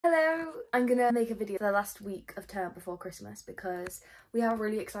I'm gonna make a video for the last week of term before Christmas because we have a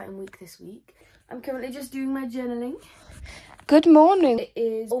really exciting week this week. I'm currently just doing my journaling. Good morning. It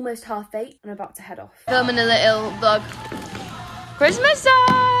is almost 8:30 and I'm about to head off. Filming a little vlog. Christmas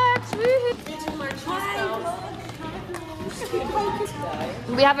socks!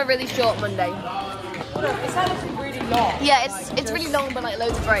 We have a really short Monday. It's actually really long. Yeah, it's really long but like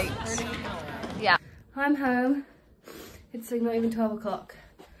loads of breaks. Yeah. I'm home. It's like not even 12 o'clock.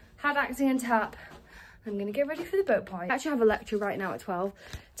 Had acting and tap. I'm gonna get ready for the boat party. I actually have a lecture right now at 12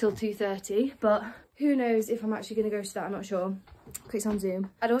 till 2:30, but who knows if I'm actually gonna go to that, I'm not sure. Because it's on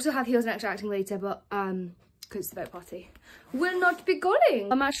Zoom. I'd also have heels and extra acting later, but because it's the boat party, will not be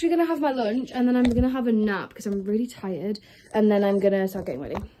going. I'm actually gonna have my lunch and then I'm gonna have a nap because I'm really tired, and then I'm gonna start getting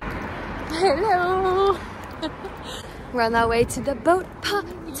ready. Hello. We're on our way to the boat party.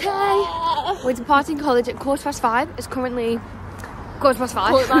 We're departing college at 5:15. It's currently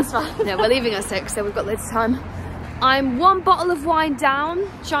 5:15. 5:15. Yeah, we're leaving at 6, so we've got loads of time. I'm 1 bottle of wine down.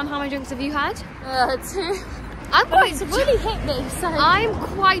 Sean, how many drinks have you had? 2. I'm quite. It's really hit me. So. I'm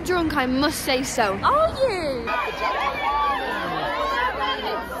quite drunk, I must say so. Are you?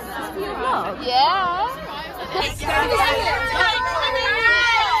 For your vlog? Yeah.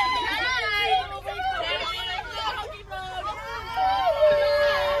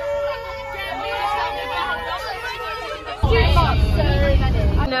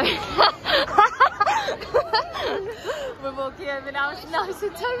 No. We're walking over now. It's nice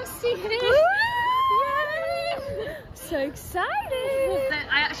and toasty here. Yay! So excited!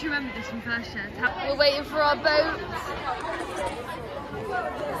 I actually remember this from first year. We're waiting for our boat.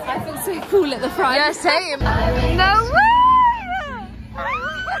 I feel so cool at the front. Yeah, same. No way!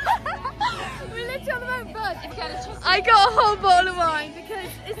 We're literally on the boat, but I got a whole bottle of wine.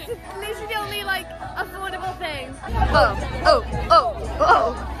 because it's literally the only like affordable thing. Oh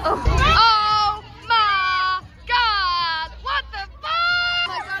my god! What the fuck?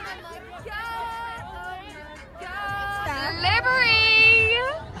 Oh my god,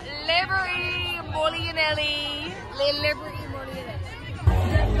 Liberty, Molly and Ellie. Liberty, Molly and Ellie.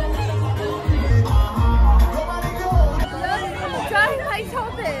 Trying my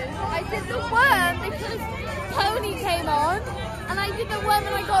toppers. I did the worm because Pony came on, and I did the worm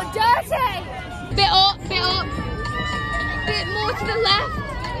and I got dirty. Bit up. Bit more to the left.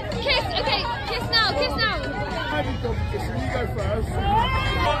 Kiss, okay, kiss now. You go first.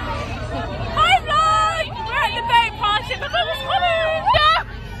 Hi vlog! We're at the boat party because I was coming! No!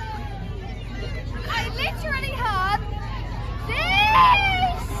 I literally had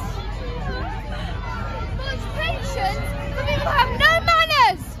this! Much patience for people who have no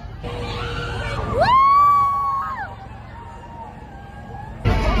manners! Woo!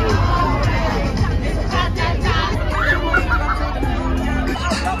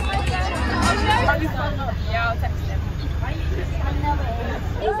 Yeah, I'll text him.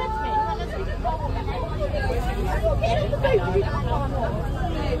 He said to me,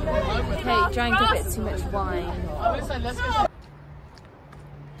 Hey, drank a bit too much wine.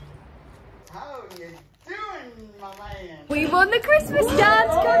 How you doing, my man? We won the Christmas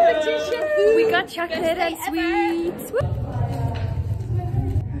dance competition. We got chocolate and sweets.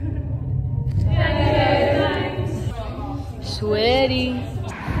 Sweaty.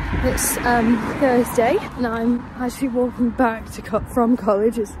 It's Thursday and I'm actually walking back from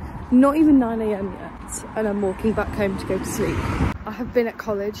college. It's not even 9 AM yet and I'm walking back home to go to sleep. I have been at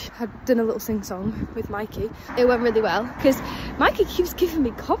college, had done a little sing-song with Mikey. It went really well because Mikey keeps giving me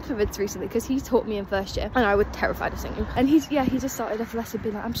compliments recently because he taught me in first year and I was terrified of singing. And he just started off the lesson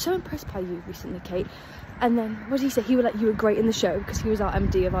being like, I'm so impressed by you recently, Kate. And then, what did he say? He was like, you were great in the show because he was our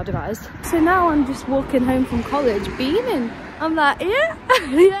MD of our devised. So now I'm just walking home from college beaming. I'm like, yeah,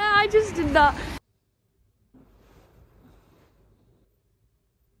 yeah, I just did that.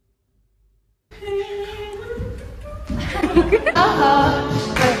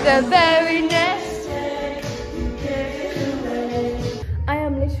 But the very next day, I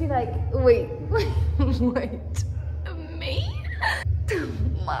am literally like, wait, me?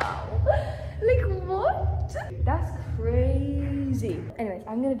 Wow. Like what? That's crazy. Anyways,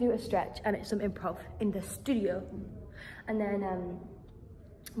 I'm gonna do a stretch and it's some improv in the studio. And then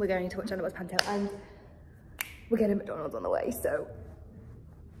we're going to watch Annabelle's Panto and we're getting McDonald's on the way, so.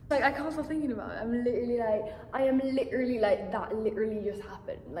 Like, I can't stop thinking about it. I am literally like, that literally just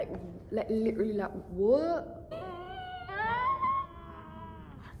happened. Like literally like, what?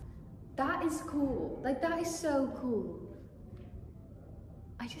 That is cool. Like, that is so cool.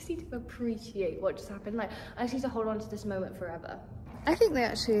 I just need to appreciate what just happened. Like, I just need to hold on to this moment forever. I think they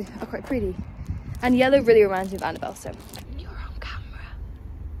actually are quite pretty. And yellow really reminds me of Annabelle, so. You're on camera.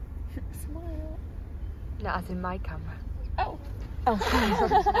 No, as in my camera. Oh. Oh.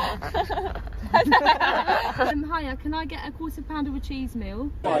 Hiya, can I get a £1/4 of a cheese meal?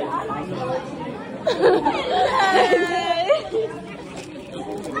 I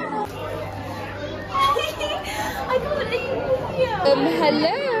can't even hear.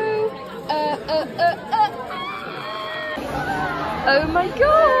 Hello. Oh my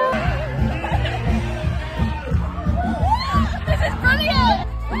god. This is brilliant.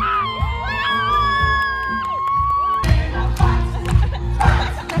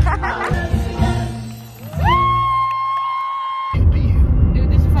 Dude,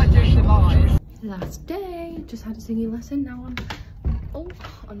 this is like doing the boys. Last day, just had a singing lesson. Now I'm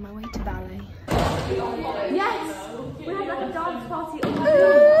on my way to ballet. Yes! We had like a dance party.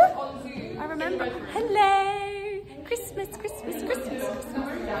 I remember. Hello! Christmas, Christmas, Christmas,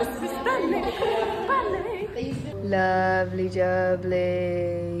 Christmas, Christmas, ballet, ballet. Lovely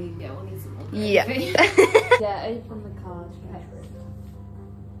jubbly. Yeah, we'll need some more. Yeah. Yeah, open the card.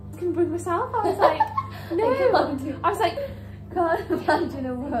 I can bring myself. I was like, no. I was like, can't imagine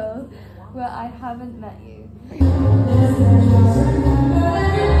a world where I haven't met you.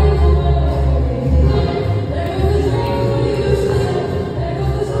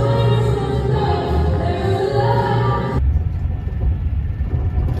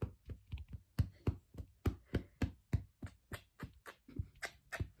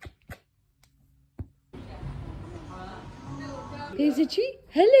 Here's a treat.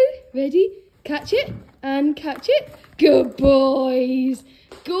 Hello. Ready? Catch it and catch it. Good boys.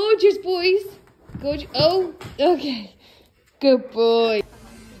 Gorgeous boys. Gorgeous. Oh, okay. Good boy.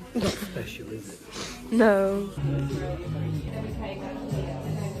 Not special, is it? No.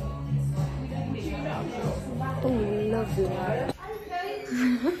 Oh, lovely.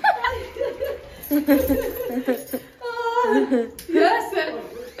 Yes.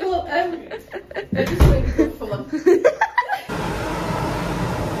 Well, I just want to go for them.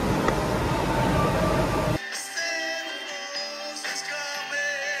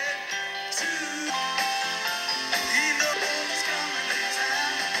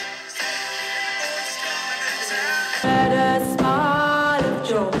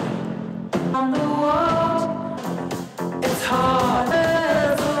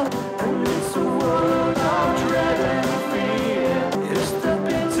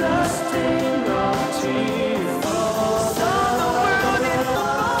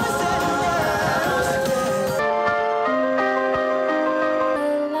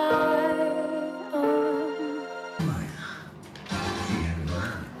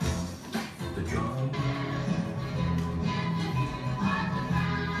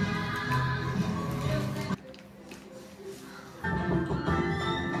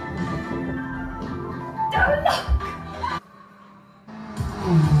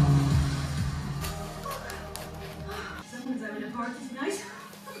 Someone's having a party tonight.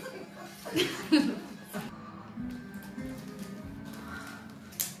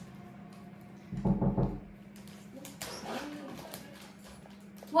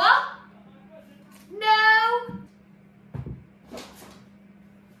 What? No.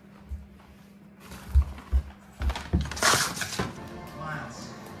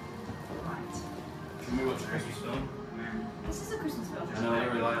 Can we watch a Christmas film? This is a Christmas film. I know, I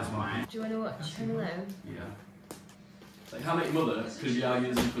really like this one. Do you want to watch Home Alone? Yeah. Like, How I Met Your Mother could be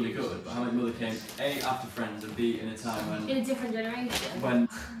argued as equally good, but How I Met Your Mother came A, after Friends, and B, in a time when... In a different generation. When... I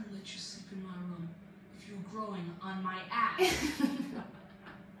wouldn't let you sleep in my room if you were growing on my ass.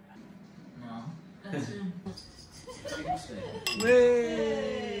 No. That's him.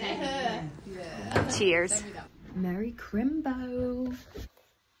 Cheers. Merry Crimbo.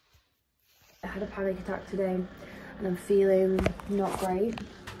 I had a panic attack today and I'm feeling not great.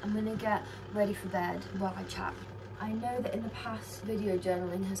 I'm gonna get ready for bed while I chat. I know that in the past video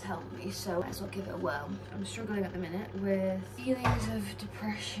journaling has helped me, so I might as well give it a whirl. I'm struggling at the minute with feelings of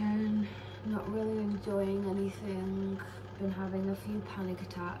depression, not really enjoying anything, been having a few panic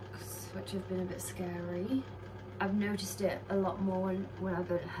attacks which have been a bit scary. I've noticed it a lot more when I've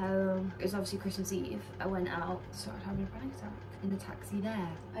been at home. It was obviously Christmas Eve. I went out, started having a panic attack in the taxi there.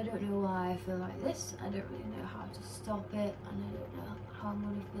 I don't know why I feel like this. I don't really know how to stop it, and I don't know how I'm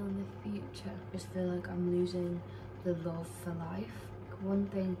gonna feel in the future. I just feel like I'm losing the love for life. One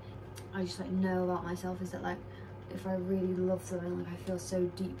thing I just like know about myself is that like if I really love something, like I feel so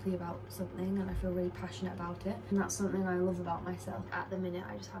deeply about something and I feel really passionate about it, and that's something I love about myself. At the minute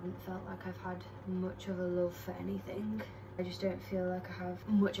I just haven't felt like I've had much of a love for anything. I just don't feel like I have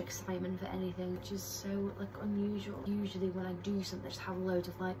much excitement for anything, which is so like unusual. Usually when I do something I just have loads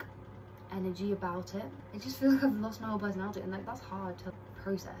of like energy about it. I just feel like I've lost my whole personality, and like that's hard to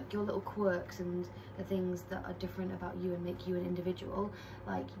process. Your little quirks and the things that are different about you and make you an individual,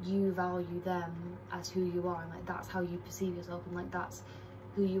 like you value them as who you are, and like that's how you perceive yourself, and like that's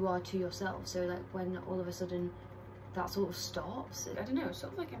who you are to yourself. So like when all of a sudden that sort of stops, I don't know, it's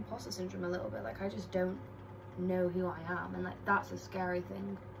sort of like imposter syndrome a little bit. Like I just don't know who I am, and like that's a scary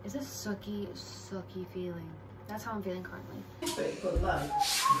thing. It's a sucky feeling. That's how I'm feeling currently. Good life.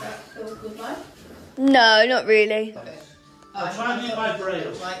 That's still good life? No, not really. Okay. I'll try and do my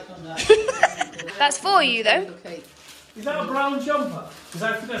braille. That's for you though. Okay. Is that a brown jumper? Because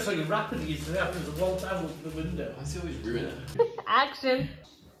I think I saw you rapping yesterday after there's a long time up the window. I see always ruin it. Action.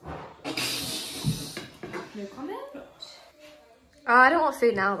 No comment? I don't want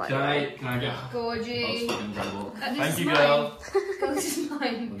food now, Can I get? Gorgie. That's fucking incredible. This Thank is you, mine. girl. This is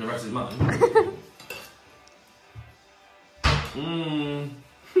mine. The rest is mine. Mmm.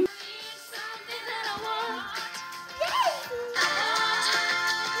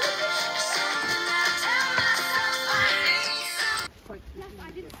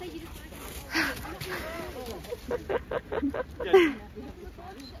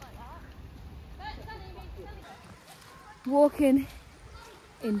 Walking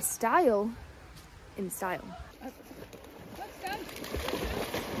in style.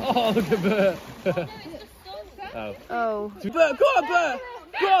 Oh, look at Bert. Oh. Bert, go on, Bert.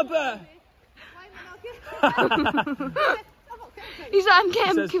 Go on, Bert. He's like, I'm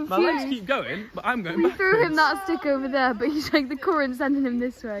getting Says, confused. my legs keep going, but I'm going We backwards. threw him that stick over there, but he's like, the current's sending him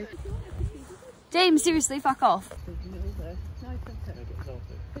this way. James, seriously, fuck off.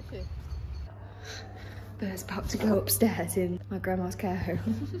 Bert's about to go upstairs in my grandma's care home.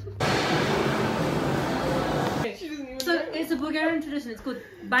 So it's a Bulgarian tradition. It's called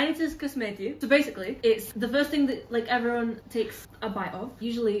Banitas Kosmeti. So basically, it's the first thing that like everyone takes a bite of.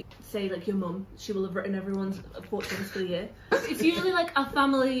 Usually, say like your mum, she will have written everyone's fortunes for the year. It's usually like a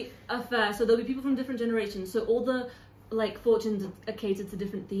family affair. So there'll be people from different generations. So all the like fortunes are catered to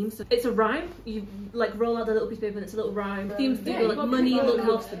different themes. So it's a rhyme. You like roll out the little piece of paper and it's a little rhyme. Themes do go like money, luck,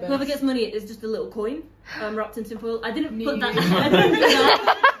 health. Whoever gets money is just a little coin wrapped in tinfoil. I didn't put that.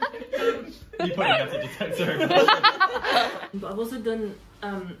 You put it in detector. But I've also done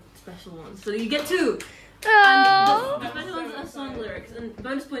special ones. So you get two. Oh. And the special ones are song lyrics, and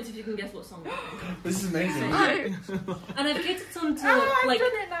bonus points if you can guess what song. This is amazing. And I've catered some to like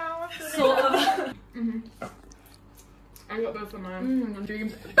sort of. I got both of mine.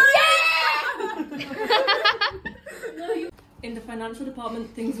 Dream. In the financial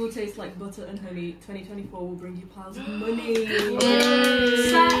department, things will taste like butter and honey. 2024 will bring you piles of money.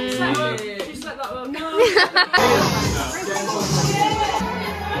 Just like that one. No.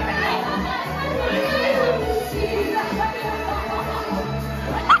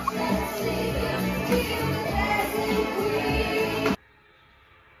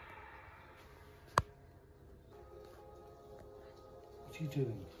 What are you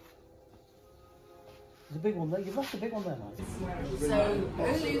doing? There's a big one there. You've left a big one there, man.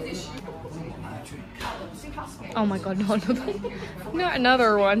 Oh my god, not another one. Not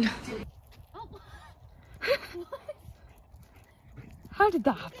another one. How did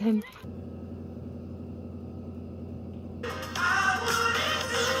that happen?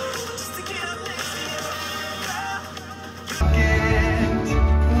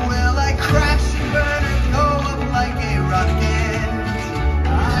 Will I crash and burn and go up like a rocket?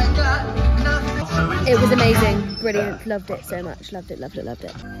 I got nothing. It was amazing, brilliant, loved it so much, loved it.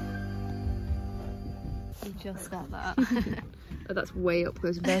 You just got that. Oh, that's way up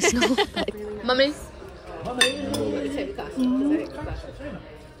close and personal. Mummy?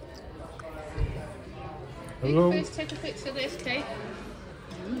 Hello. First take a picture of this cake.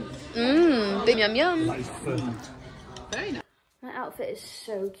 Big yum yum. That is fun. Very nice. My outfit is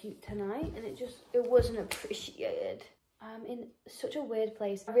so cute tonight, and it wasn't appreciated. I'm in such a weird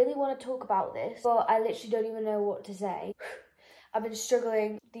place. I really want to talk about this, but I literally don't even know what to say. I've been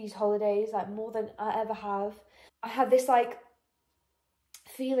struggling these holidays like more than I ever have. I have this like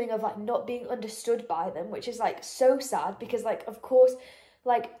feeling of like not being understood by them, which is like so sad because like of course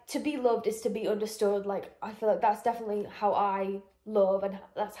like to be loved is to be understood. Like I feel like that's definitely how I love, and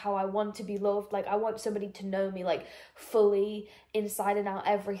that's how I want to be loved. Like I want somebody to know me like fully inside and out,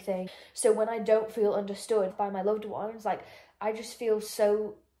 everything. So when I don't feel understood by my loved ones, like I just feel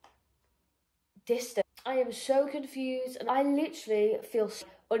so distant. I am so confused, and I literally feel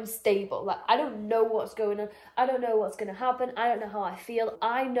unstable. Like I don't know what's going on. I don't know what's going to happen. I don't know how I feel.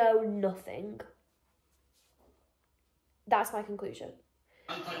 I know nothing. That's my conclusion.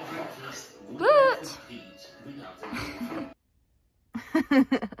 But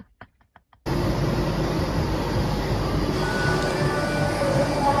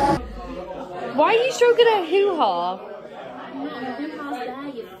Why are you stroking a hoo-ha?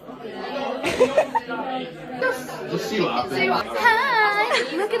 Just see what happens.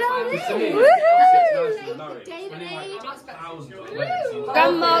 Hi! Look at all this! Woohoo!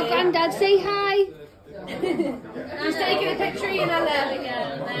 Grandma, Granddad, say hi! Just taking a picture of you,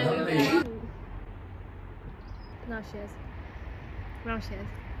 Nana. Now she is. Now she is.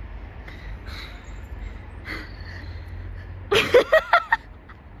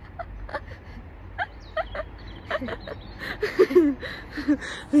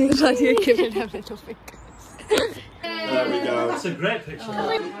 Looks like you're giving them little fingers. There we go. That's a great picture.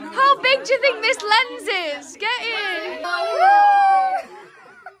 How big do you think this lens is? Get in!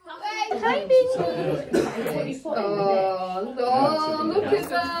 Oh, look at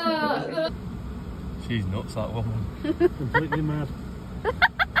that! She's nuts, that woman. Completely mad.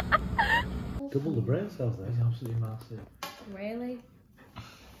 Double the brain cells there. He's absolutely massive. Really?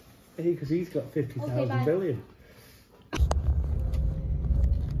 Because he's got 50,000 billion.